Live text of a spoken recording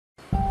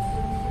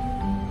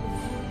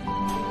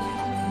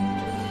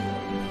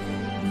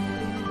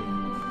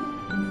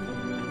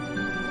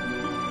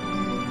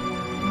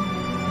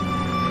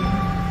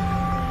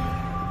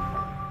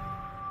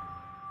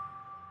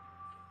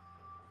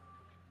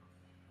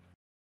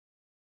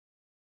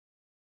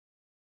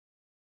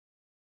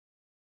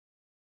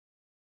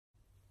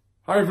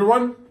Hi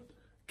everyone,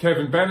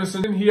 Kevin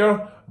Benison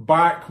here,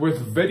 back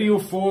with video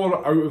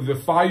 4 out of the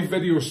 5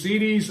 video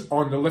series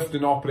on the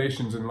Lifting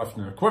Operations and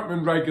Lifting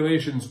Equipment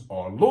Regulations,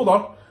 or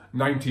LOLER,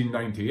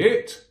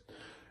 1998.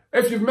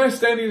 If you've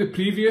missed any of the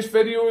previous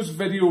videos,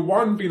 video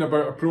 1 being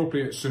about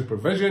appropriate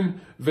supervision,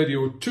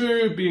 video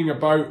 2 being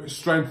about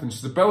strength and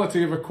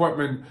stability of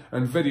equipment,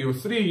 and video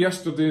 3,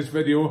 yesterday's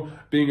video,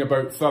 being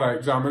about thorough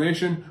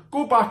examination,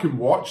 go back and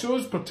watch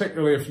those,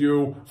 particularly if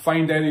you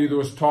find any of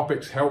those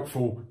topics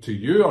helpful to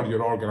you or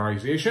your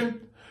organisation.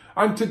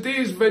 And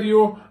today's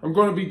video, I'm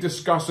going to be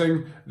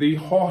discussing the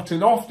hot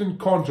and often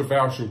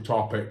controversial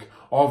topic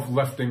of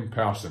lifting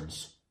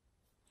persons.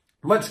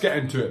 Let's get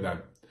into it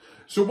then.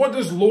 So what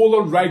does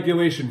LOLER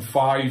Regulation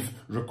 5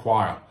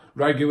 require?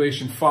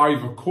 Regulation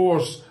 5, of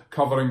course,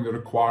 covering the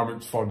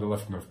requirements for the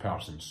lifting of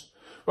persons.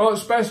 Well, it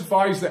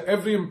specifies that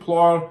every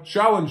employer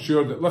shall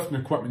ensure that lifting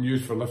equipment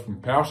used for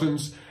lifting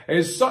persons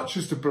is such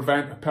as to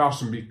prevent a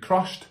person being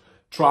crushed,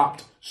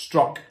 trapped,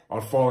 struck or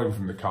falling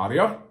from the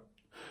carrier.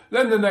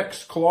 Then the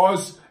next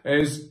clause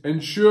is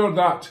ensure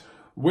that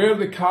where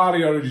the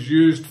carrier is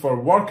used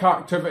for work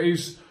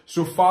activities,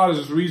 so far as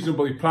is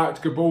reasonably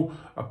practicable,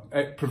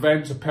 it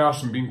prevents a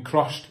person being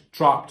crushed,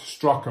 trapped,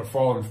 struck or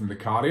fallen from the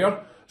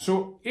carrier.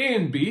 So A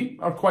and B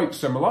are quite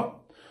similar.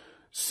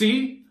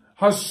 C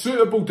has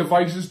suitable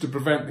devices to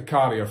prevent the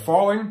carrier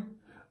falling.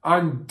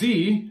 And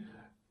D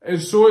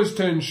is so as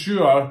to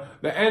ensure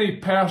that any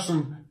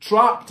person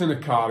trapped in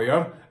a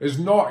carrier is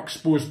not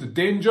exposed to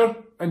danger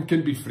and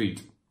can be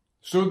freed.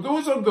 So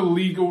those are the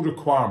legal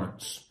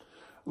requirements.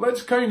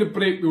 Let's kind of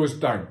break those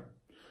down.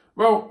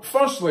 Well,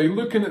 firstly,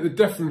 looking at the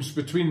difference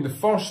between the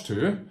first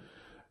two,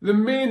 the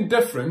main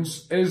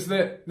difference is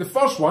that the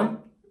first one,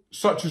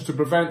 such as to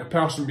prevent a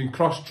person being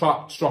crushed,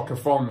 trapped, struck or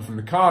fallen from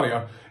the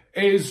carrier,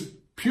 is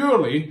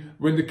purely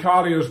when the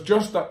carrier is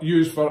just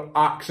used for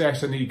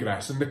access and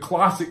egress. And the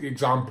classic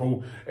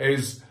example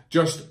is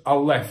just a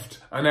lift,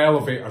 an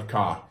elevator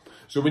car.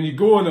 So when you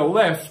go in a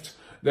lift,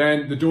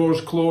 then the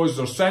door's closed,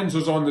 there's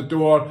sensors on the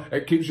door,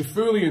 it keeps you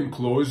fully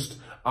enclosed,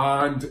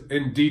 and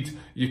indeed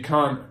you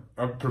can't,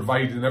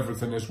 providing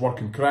everything is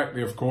working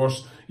correctly, of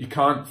course, you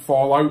can't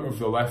fall out of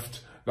the lift,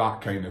 that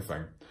kind of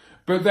thing.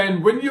 But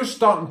then when you're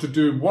starting to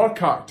do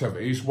work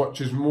activities, which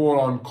is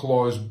more on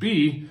clause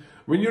B,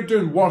 when you're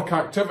doing work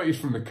activities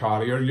from the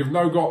carrier, you've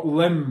now got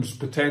limbs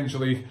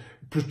potentially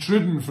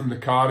protruding from the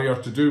carrier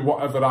to do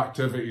whatever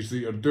activities that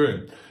you're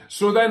doing.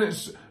 So then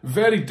it's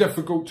very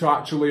difficult to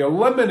actually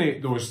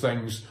eliminate those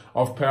things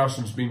of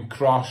persons being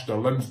crushed or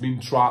limbs being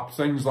trapped,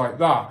 things like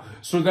that.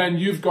 So then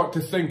you've got to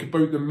think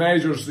about the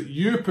measures that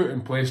you put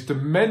in place to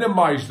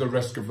minimise the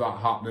risk of that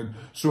happening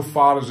so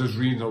far as is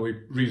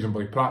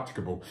reasonably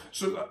practicable.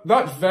 So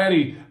that's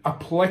very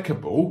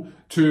applicable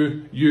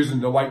to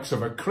using the likes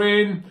of a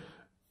crane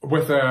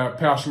with a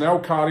personnel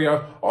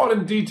carrier, or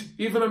indeed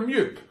even a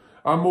MUP,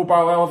 a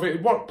mobile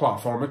elevated work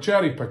platform, a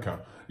cherry picker.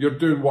 You're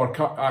doing work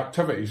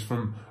activities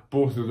from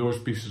both of those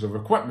pieces of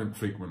equipment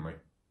frequently.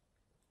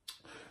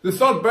 The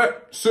third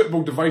bit,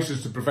 suitable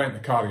devices to prevent the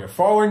carrier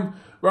falling.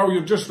 Well,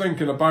 you're just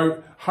thinking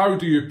about how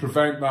do you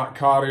prevent that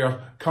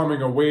carrier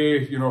coming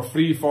away,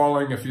 free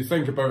falling. If you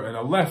think about in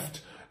a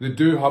lift, they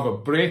do have a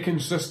braking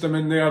system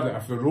in there that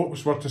if the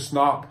ropes were to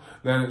snap,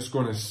 then it's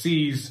going to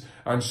seize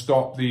and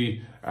stop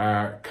the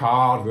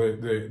car,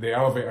 the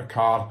elevator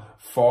car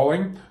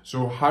falling.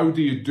 So how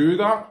do you do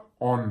that?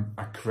 On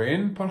a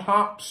crane,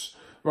 perhaps?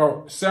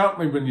 Well,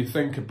 certainly when you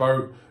think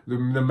about the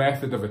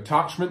method of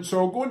attachment. So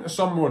I'll go into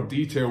some more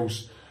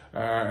details in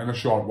a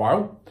short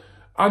while.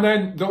 And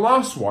then the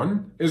last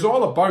one is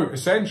all about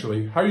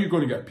essentially how you're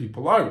going to get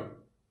people out.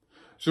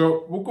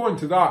 So we'll go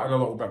into that in a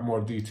little bit more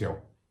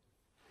detail.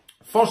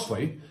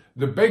 Firstly,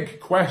 the big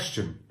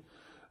question,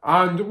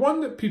 and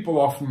one that people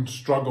often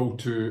struggle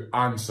to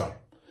answer,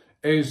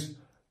 is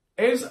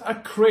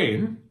a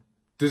crane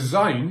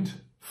designed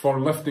for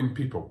lifting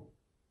people?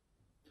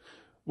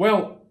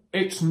 Well,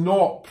 it's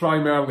not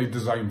primarily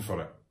designed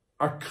for it.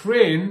 A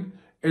crane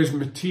is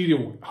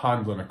material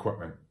handling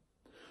equipment.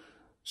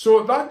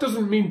 So that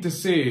doesn't mean to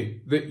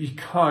say that you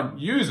can't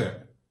use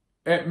it.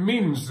 It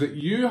means that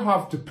you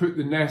have to put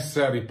the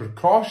necessary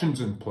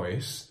precautions in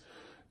place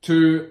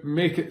to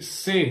make it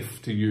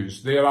safe to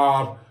use. There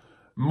are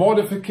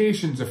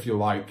modifications, if you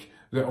like,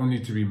 that will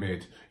need to be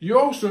made. You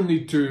also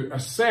need to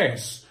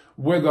assess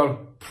whether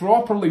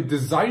properly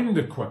designed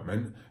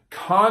equipment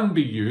can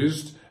be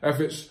used if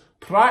it's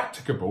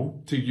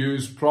practicable to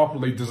use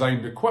properly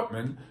designed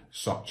equipment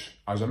such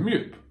as a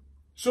MUP.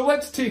 So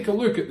let's take a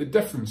look at the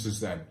differences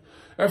then.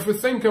 If we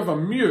think of a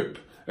MUP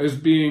as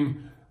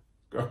being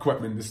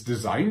equipment that's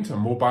designed, a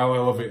mobile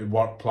elevated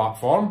work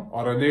platform,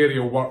 or an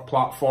aerial work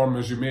platform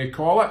as you may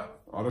call it,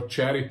 or a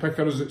cherry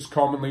picker as it's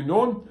commonly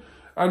known,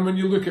 and when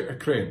you look at a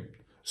crane,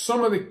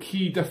 some of the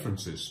key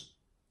differences.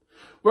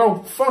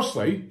 Well,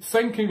 firstly,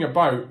 thinking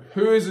about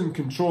who is in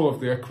control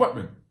of the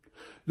equipment.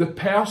 The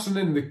person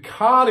in the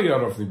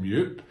carrier of the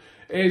MUP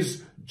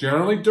is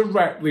generally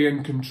directly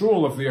in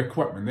control of the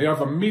equipment. They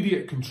have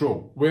immediate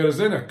control. Whereas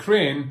in a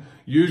crane,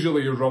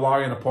 usually you're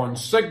relying upon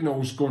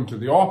signals going to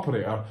the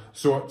operator,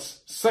 so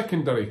it's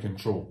secondary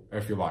control,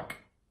 if you like.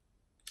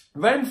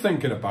 Then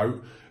thinking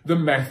about the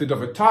method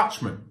of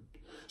attachment.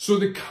 So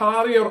the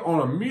carrier on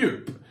a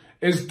MUP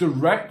is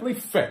directly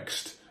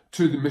fixed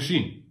to the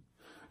machine.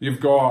 You've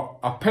got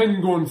a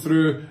pin going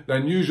through,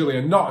 then usually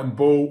a nut and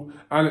bolt,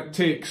 and it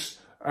takes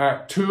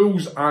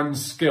tools and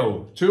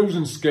skill. Tools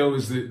and skill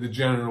is the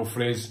general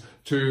phrase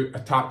to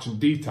attach and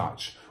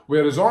detach.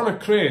 Whereas on a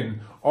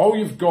crane, all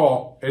you've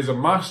got is a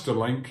master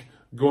link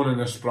going in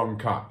a sprung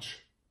catch.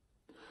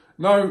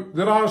 Now,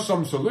 there are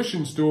some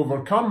solutions to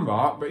overcome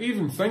that, but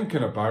even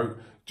thinking about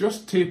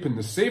just taping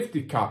the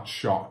safety catch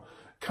shut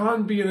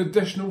can be an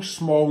additional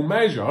small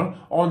measure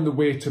on the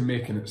way to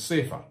making it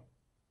safer.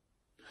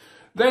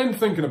 Then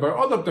thinking about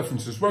other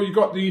differences, well, you've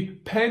got the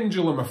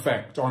pendulum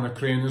effect on a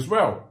crane as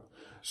well.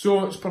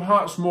 So it's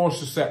perhaps more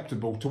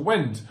susceptible to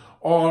wind,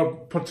 or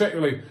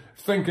particularly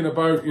thinking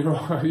about, you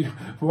know, we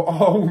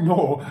all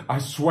know a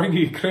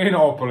swingy crane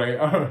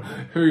operator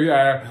who,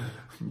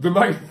 they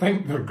might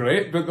think they're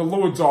great, but the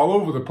load's all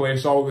over the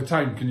place all the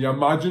time. Can you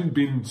imagine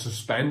being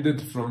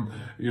suspended from,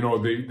 you know,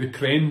 the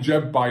crane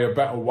jib by a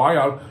bit of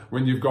wire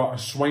when you've got a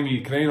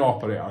swingy crane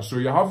operator? So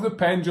you have the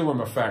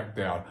pendulum effect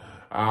there,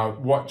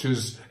 which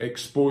is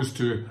exposed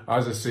to,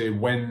 as I say,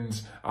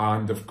 wind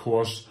and, of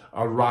course,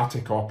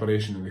 erratic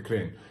operation in the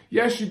crane.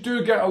 Yes, you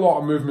do get a lot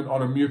of movement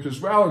on a MUP as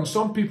well, and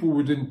some people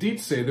would indeed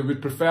say they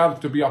would prefer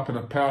to be up in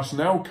a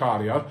personnel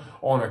carrier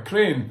on a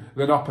crane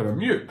than up in a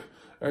MUP.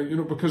 You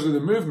know, because of the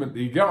movement that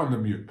you get on the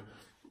MUP.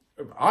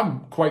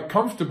 I'm quite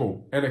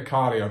comfortable in a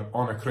carrier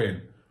on a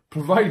crane,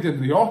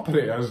 providing the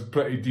operator is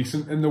pretty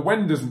decent and the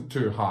wind isn't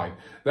too high.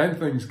 Then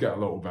things get a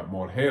little bit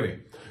more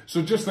hairy.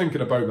 So just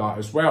thinking about that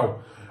as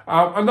well.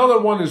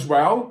 Another one as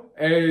well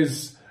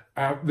is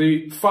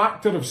the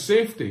factor of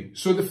safety.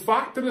 So the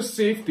factor of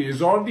safety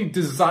is already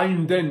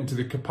designed into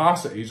the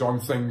capacities on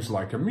things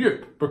like a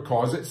MUP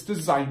because it's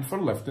designed for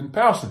lifting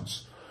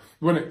persons.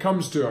 When it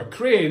comes to a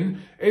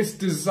crane, it's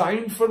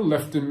designed for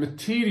lifting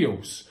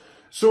materials.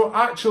 So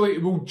actually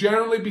it will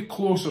generally be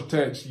closer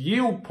to its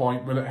yield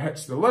point when it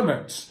hits the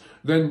limits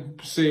than,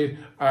 say,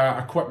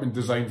 equipment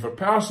designed for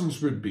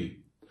persons would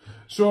be.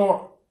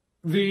 So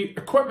the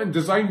equipment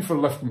designed for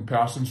lifting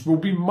persons will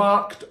be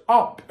marked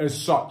up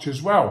as such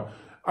as well.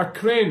 A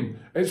crane,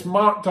 it's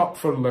marked up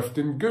for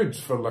lifting goods,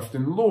 for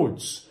lifting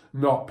loads,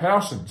 not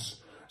persons.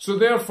 So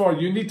therefore,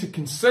 you need to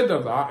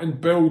consider that and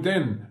build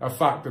in a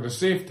factor of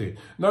safety.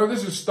 Now,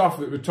 this is stuff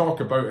that we talk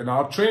about in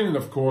our training,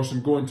 of course,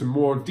 and go into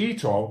more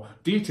detail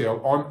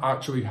on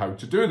actually how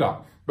to do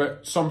that.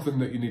 But something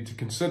that you need to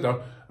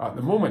consider at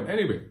the moment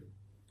anyway.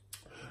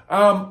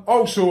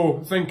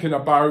 Also thinking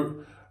about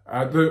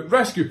the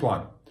rescue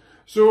plan.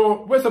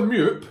 So with a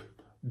MUP,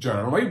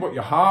 generally what you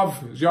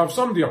have is you have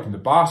somebody up in the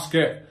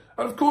basket.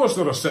 And of course,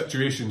 there are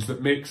situations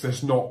that makes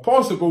this not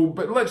possible,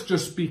 but let's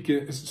just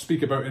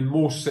speak about in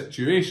most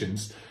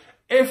situations.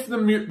 If the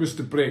MUP was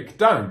to break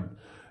down,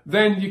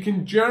 then you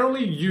can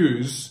generally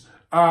use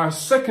a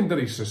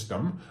secondary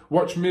system,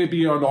 which may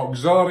be an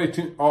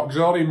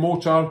auxiliary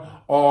motor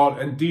or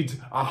indeed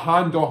a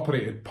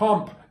hand-operated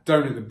pump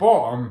down at the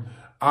bottom,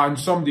 and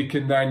somebody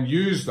can then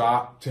use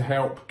that to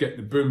help get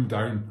the boom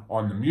down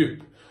on the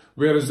MUP.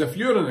 Whereas if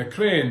you're in a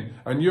crane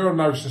and you're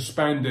now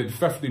suspended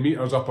 50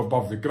 metres up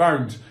above the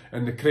ground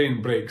and the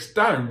crane breaks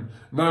down,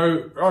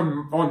 now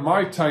on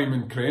my time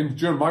in cranes,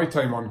 during my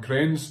time on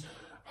cranes,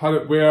 had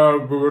it where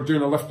we were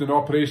doing a lifting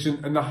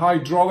operation and the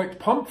hydraulic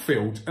pump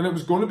failed, and it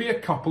was going to be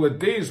a couple of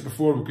days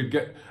before we could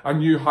get a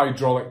new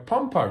hydraulic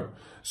pump out.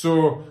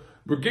 So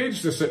we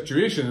gauged the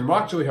situation and we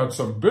actually had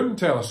some boom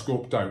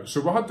telescoped out.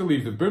 So we had to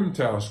leave the boom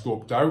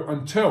telescoped out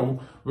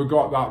until we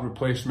got that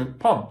replacement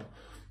pump.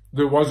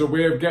 There was a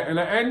way of getting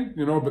it in,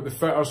 you know, but the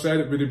fitter said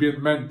it would have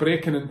meant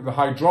breaking into the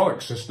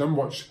hydraulic system,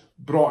 which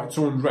brought its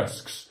own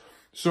risks.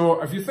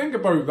 So if you think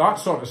about that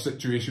sort of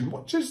situation,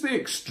 which is the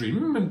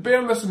extreme, and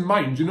bear this in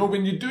mind, you know,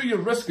 when you do your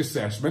risk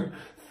assessment,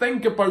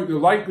 think about the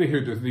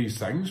likelihood of these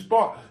things,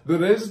 but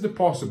there is the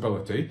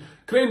possibility.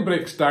 Crane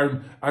breaks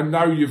down and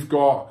now you've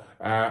got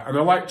an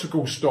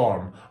electrical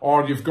storm,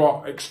 or you've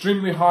got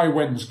extremely high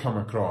winds come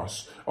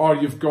across, or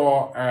you've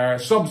got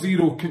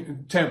sub-zero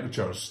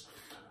temperatures.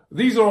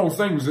 These are all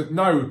things that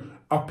now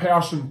a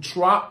person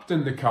trapped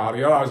in the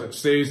carrier, as it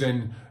says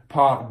in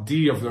Part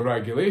D of the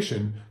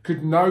regulation,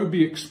 could now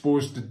be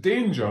exposed to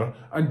danger,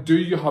 and do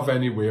you have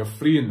any way of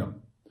freeing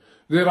them?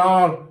 There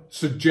are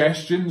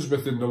suggestions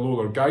within the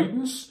LOLER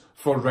guidance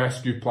for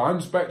rescue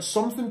plans, but it's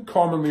something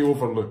commonly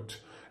overlooked.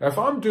 If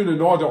I'm doing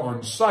an audit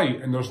on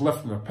site and there's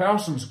lifting of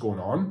persons going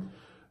on,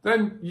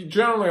 then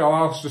generally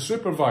I'll ask the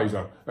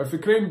supervisor, if the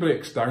crane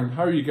breaks down,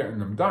 how are you getting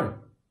them down?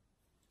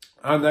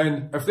 And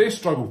then if they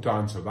struggle to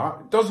answer that,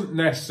 it doesn't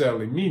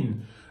necessarily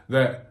mean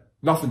that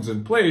nothing's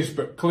in place,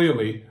 but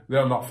clearly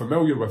they're not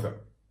familiar with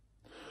it.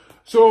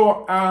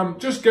 So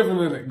just giving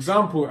an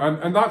example,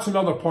 and that's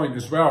another point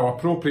as well,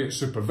 appropriate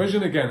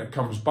supervision again, it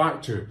comes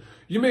back to.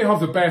 You may have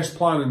the best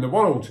plan in the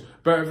world,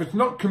 but if it's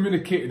not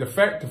communicated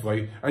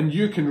effectively and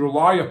you can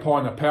rely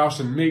upon a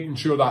person making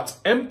sure that's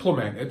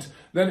implemented,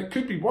 then it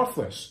could be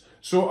worthless.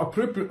 So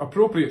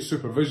appropriate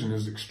supervision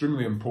is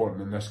extremely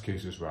important in this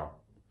case as well.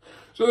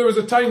 So there was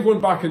a time going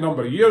back a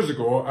number of years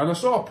ago, and I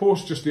saw a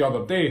post just the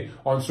other day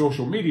on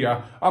social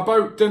media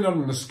about dinner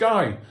in the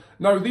sky.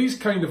 Now, these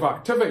kind of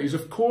activities,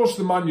 of course,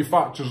 the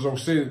manufacturers will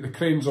say that the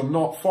cranes are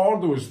not for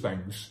those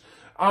things.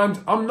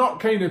 And I'm not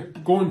kind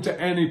of going to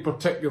any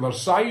particular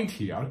side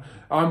here.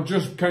 I'm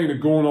just kind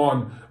of going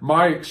on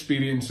my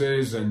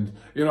experiences, and,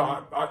 you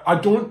know, I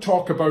don't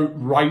talk about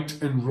right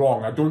and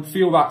wrong. I don't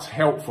feel that's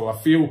helpful. I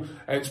feel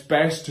it's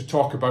best to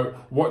talk about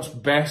what's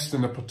best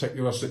in a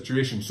particular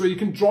situation. So you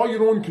can draw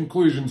your own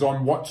conclusions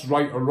on what's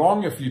right or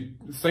wrong if you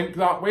think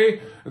that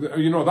way.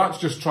 You know, that's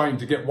just trying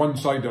to get one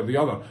side or the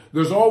other.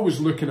 There's always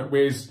looking at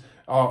ways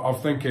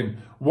of thinking,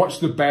 what's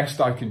the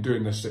best I can do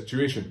in this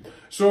situation?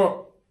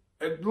 So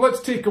let's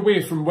take away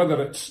from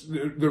whether it's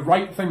the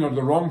right thing or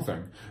the wrong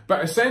thing.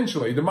 But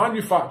essentially, the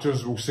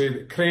manufacturers will say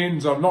that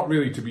cranes are not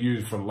really to be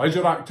used for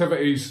leisure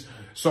activities,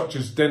 such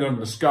as dinner in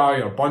the sky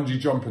or bungee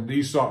jumping,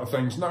 these sort of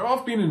things. Now,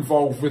 I've been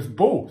involved with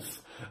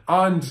both.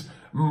 And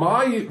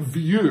my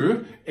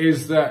view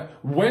is that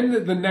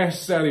when the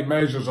necessary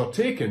measures are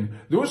taken,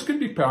 those can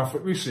be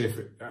perfectly safe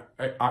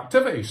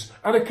activities.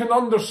 And I can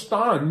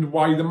understand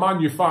why the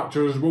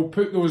manufacturers will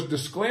put those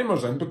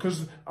disclaimers in,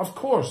 because, of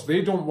course,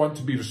 they don't want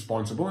to be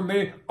responsible and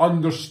they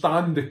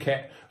understand the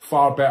kit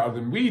far better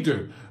than we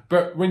do.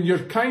 But when you're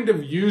kind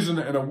of using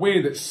it in a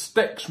way that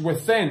sticks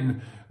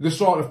within the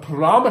sort of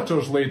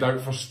parameters laid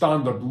out for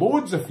standard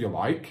loads, if you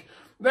like,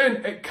 then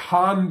it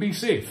can be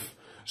safe.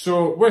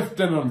 So with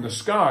dinner in the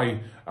sky,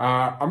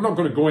 I'm not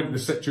going to go into the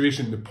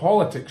situation, the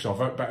politics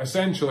of it, but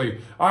essentially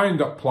I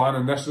ended up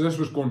planning this. This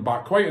was going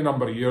back quite a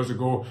number of years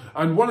ago,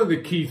 and one of the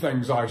key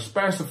things I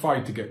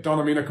specified to get done,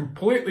 I mean, I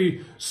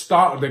completely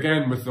started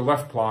again with the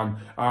lift plan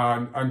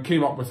and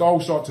came up with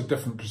all sorts of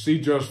different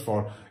procedures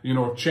for, you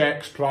know,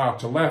 checks prior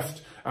to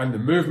lift, and the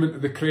movement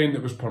of the crane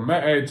that was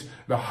permitted,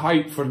 the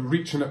height for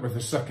reaching it with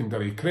a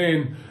secondary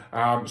crane.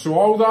 So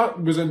all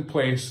that was in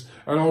place,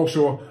 and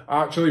also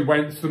actually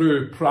went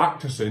through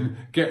practicing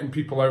getting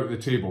people out of the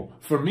table.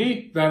 For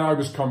me, then I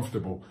was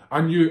comfortable.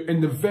 I knew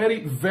in the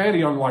very,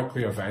 very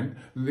unlikely event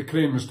that the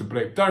crane was to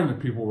break down and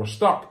people were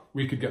stuck,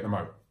 we could get them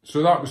out.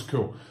 So that was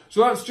cool.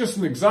 So that's just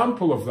an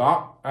example of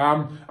that.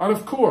 And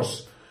of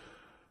course,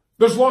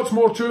 there's lots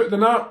more to it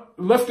than that.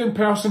 Lifting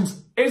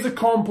persons is a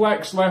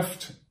complex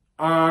lift,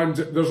 and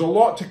there's a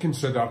lot to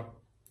consider.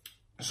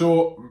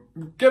 So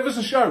give us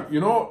a shout, you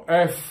know,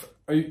 if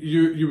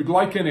you would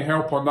like any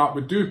help on that.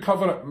 We do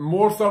cover it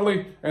more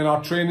thoroughly in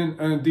our training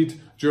and indeed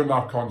during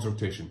our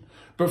consultation.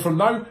 But for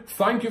now,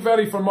 thank you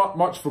very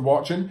much for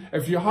watching.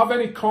 If you have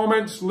any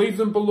comments, leave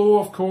them below,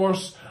 of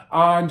course,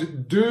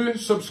 and do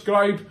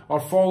subscribe or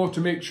follow to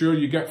make sure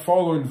you get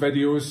following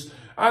videos.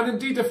 And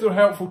indeed, if they're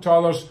helpful to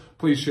others,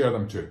 please share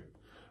them too.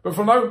 But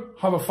for now,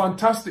 have a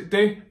fantastic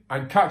day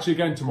and catch you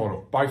again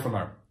tomorrow. Bye for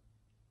now.